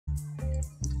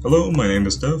Hello, my name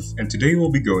is Dev, and today we'll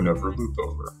be going over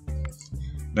Loopover.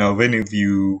 Now, if any of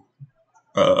you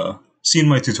seen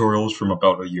my tutorials from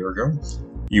about a year ago,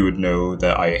 you would know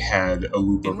that I had a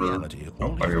Loopover.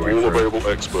 All available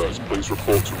experts, please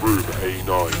report to room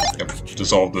A9. Yep,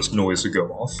 just all this noise to go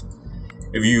off.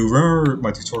 If you remember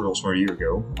my tutorials from a year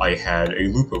ago, I had a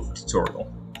Loopover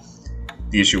tutorial.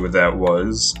 The issue with that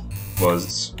was,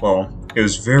 well, it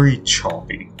was very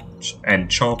choppy. And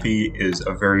choppy is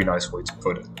a very nice way to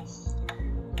put it.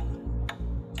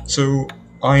 So,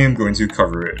 I am going to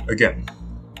cover it again.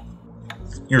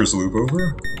 Here's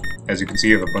Loopover. As you can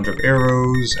see, I have a bunch of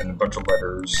arrows and a bunch of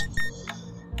letters.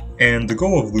 And the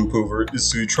goal of Loopover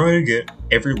is to try to get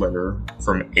every letter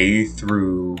from A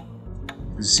through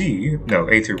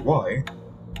A through Y,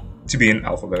 to be in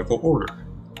alphabetical order.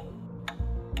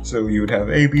 So you would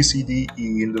have A, B, C, D,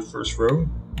 E in the first row,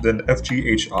 then F, G,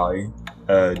 H, I,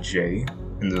 J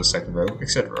in the second row,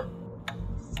 etc.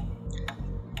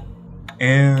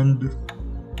 And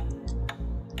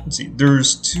let's see,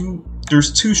 there's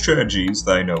two strategies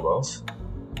that I know of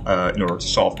in order to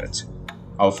solve it.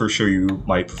 I'll first show you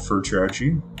my preferred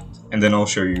strategy, and then I'll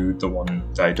show you the one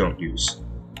that I don't use.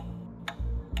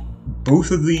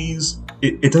 Both of these,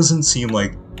 it doesn't seem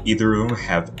like either of them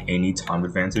have any time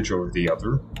advantage over the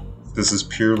other. This is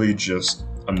purely just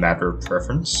a matter of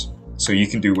preference, so you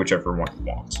can do whichever one you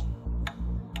want.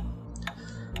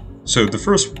 So the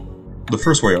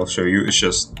first way I'll show you is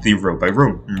just the row by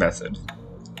row method.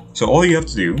 So all you have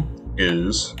to do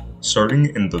is,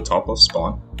 starting in the top left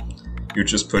spot, you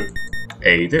just put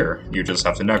A there. You just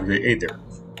have to navigate A there.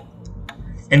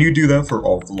 And you do that for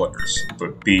all of the letters. You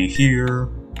put B here,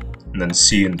 and then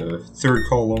C in the third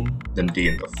column, then D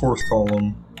in the fourth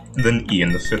column, and then E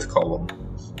in the fifth column.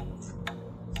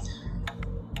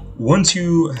 Once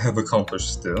you have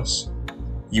accomplished this,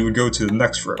 you would go to the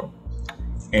next row,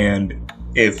 and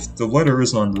if the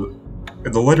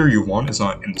letter you want is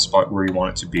not in the spot where you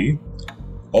want it to be,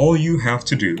 all you have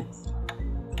to do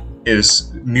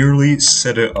is merely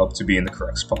set it up to be in the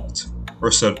correct spot.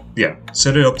 Or set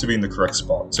it up to be in the correct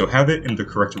spot. So have it in the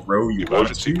correct row you want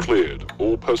it to. Emergency cleared.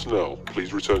 All personnel,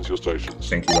 please return to your stations.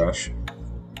 Thank you, Ash.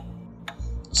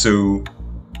 So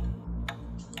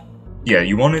yeah,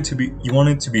 you want it to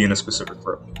be in a specific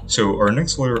row. So our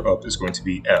next letter up is going to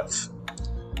be F.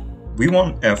 We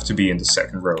want F to be in the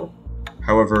second row.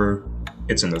 However,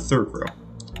 it's in the third row.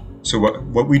 So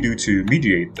what we do to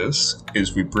mediate this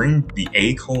is we bring the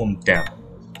A column down,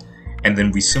 and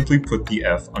then we simply put the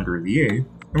F under the A,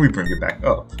 and we bring it back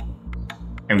up.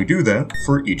 And we do that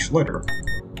for each letter.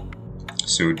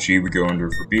 So G we go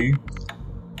under for B.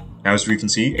 Now as we can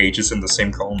see, H is in the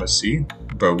same column as C,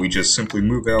 but we just simply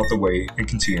move it out of the way and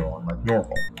continue on like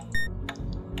normal.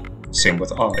 Same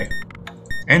with I.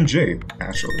 And J,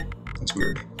 actually. That's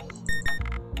weird.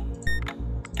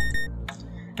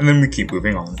 And then we keep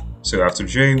moving on. So after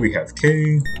J, we have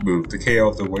K, move the K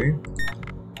out of the way.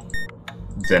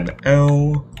 Then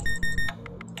L,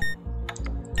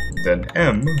 then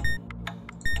M,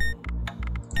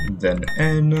 then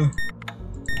N,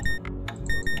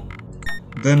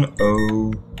 then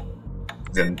O,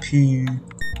 then P.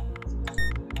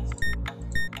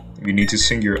 If you need to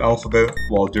sing your alphabet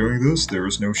while doing this, there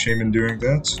is no shame in doing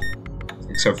that,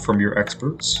 except from your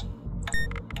experts.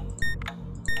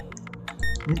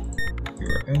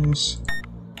 Your S,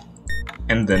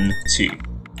 and then T.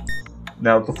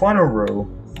 Now the final row.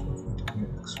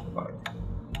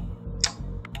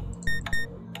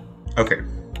 Okay.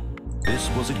 This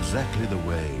was exactly the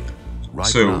way, right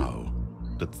So, now,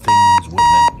 that things were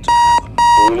meant to happen.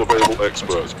 All available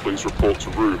experts, please report to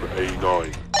room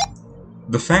A9.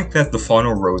 the fact that the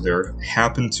final row there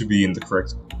happened to be in the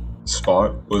correct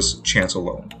spot was chance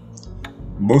alone.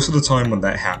 Most of the time when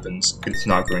that happens, it's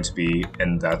not going to be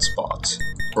in that spot,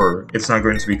 or it's not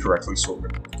going to be correctly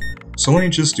sorted. So let me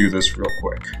just do this real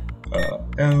quick.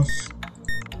 F,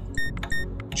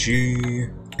 G,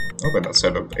 oh, and that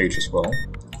set up H as well.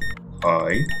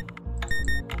 I,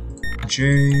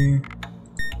 J,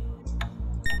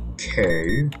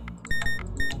 K,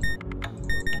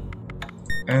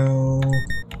 L,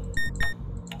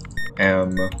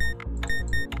 M,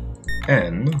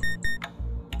 N,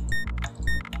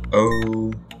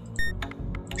 O,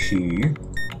 P,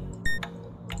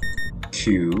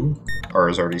 Q, R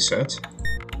is already set,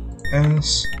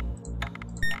 S,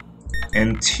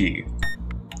 and T.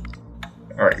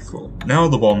 Alright, cool. Now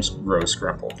the bottom row is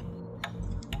scrambled.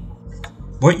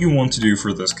 What you want to do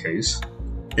for this case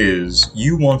is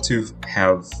you want to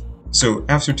have... So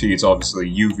after T, it's obviously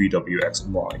U, V, W, X,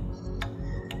 and Y.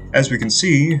 As we can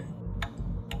see,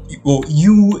 well,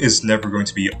 U is never going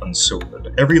to be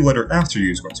unsorted. Every letter after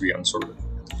U is going to be unsorted.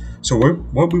 So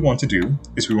what we want to do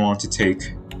is we want to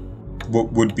take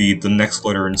what would be the next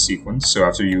letter in sequence, so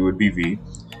after U would be V,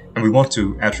 and we want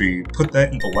to actually put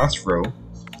that in the last row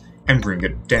and bring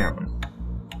it down.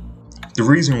 The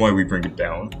reason why we bring it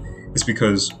down is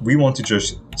because we want to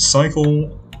just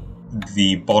cycle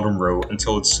the bottom row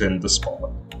until it's in the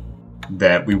spot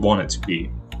that we want it to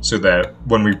be, so that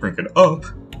when we bring it up,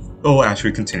 it'll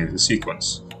actually continue the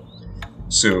sequence.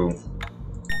 So,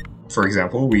 for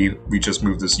example, we just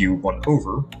move this U1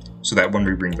 over, so that when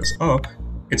we bring this up,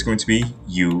 it's going to be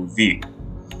UV.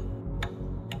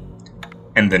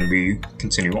 And then we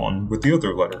continue on with the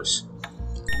other letters.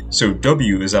 So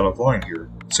W is out of line here,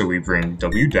 so we bring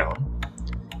W down,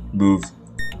 move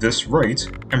this right,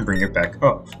 and bring it back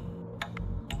up.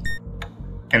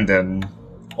 And then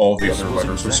all the other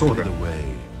letters are sorted. The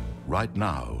way, right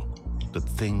now, that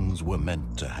things were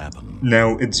meant to happen.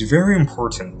 Now, it's very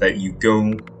important that you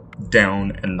go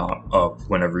down and not up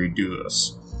whenever you do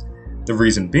this. The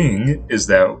reason being is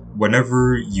that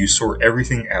whenever you sort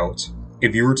everything out,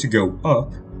 if you were to go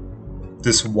up,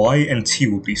 this Y and T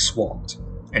will be swapped,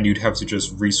 and you'd have to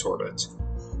just resort it.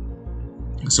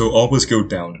 So always go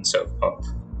down instead of up.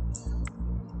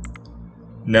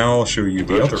 Now I'll show you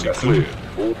the other method, clear.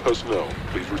 All personnel,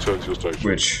 please return to your station.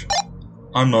 Which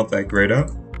I'm not that great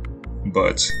at,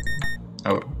 but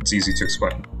it's easy to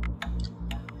explain.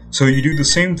 So you do the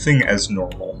same thing as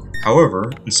normal.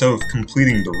 However, instead of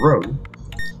completing the row,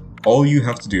 all you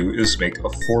have to do is make a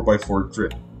 4x4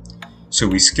 grid. So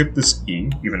we skip this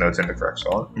E, even though it's in the correct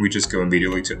spot, and we just go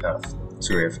immediately to F.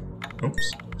 So we have,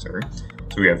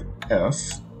 So we have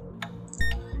F,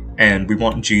 and we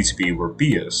want G to be where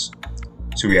B is.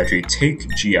 So we actually take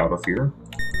G out of here,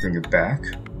 bring it back,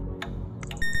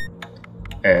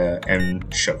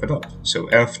 and shove it up. So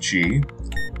F, G,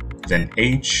 then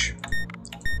H,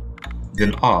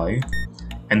 then I,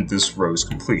 and this row is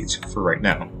complete for right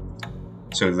now.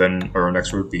 So then our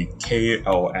next row would be K,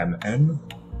 L, M, N.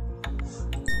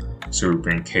 So we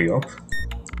bring K up.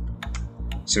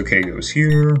 So K goes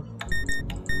here,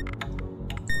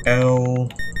 L,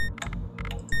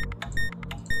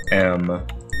 M,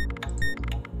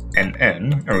 and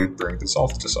N, and we bring this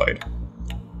off to the side.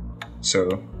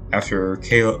 So after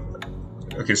K,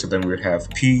 okay, so then we would have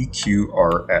P, Q,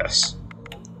 R, S.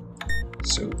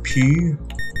 So P,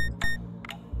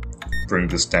 bring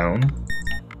this down,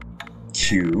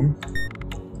 Q,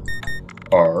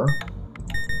 R,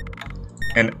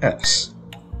 and S.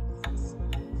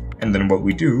 And then what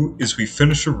we do is we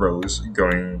finish the rows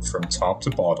going from top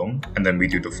to bottom, and then we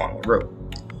do the final row.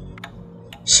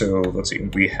 So let's see,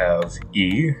 we have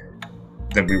E,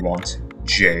 then we want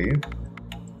J,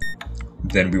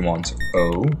 then we want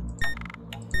O,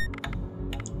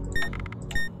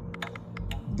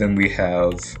 then we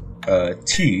have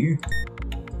T,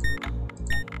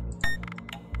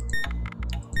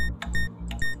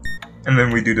 and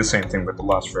then we do the same thing with the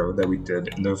last row that we did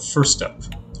in the first step,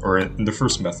 or in the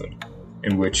first method,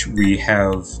 in which we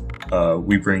have,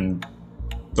 we bring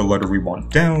the letter we want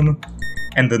down,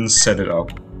 and then set it up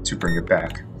to bring it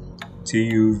back. T,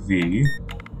 U, V,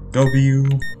 W,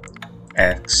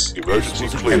 X, Emergency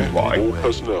clear. and Y. All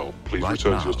personnel, please Right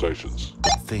return to your now. stations.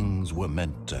 Things were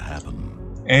meant to happen.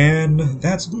 And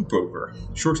that's Loopover.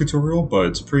 Short tutorial, but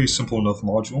it's a pretty simple enough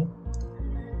module.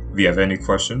 If you have any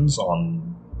questions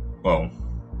on, well,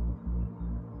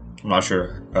 I'm not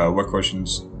sure what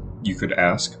questions you could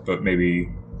ask, but maybe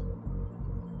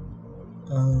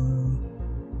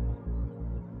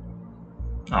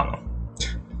I don't know.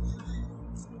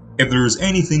 If there's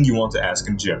anything you want to ask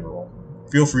in general,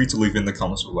 feel free to leave it in the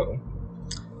comments below.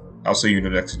 I'll see you in the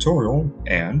next tutorial,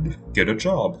 and get a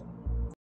job!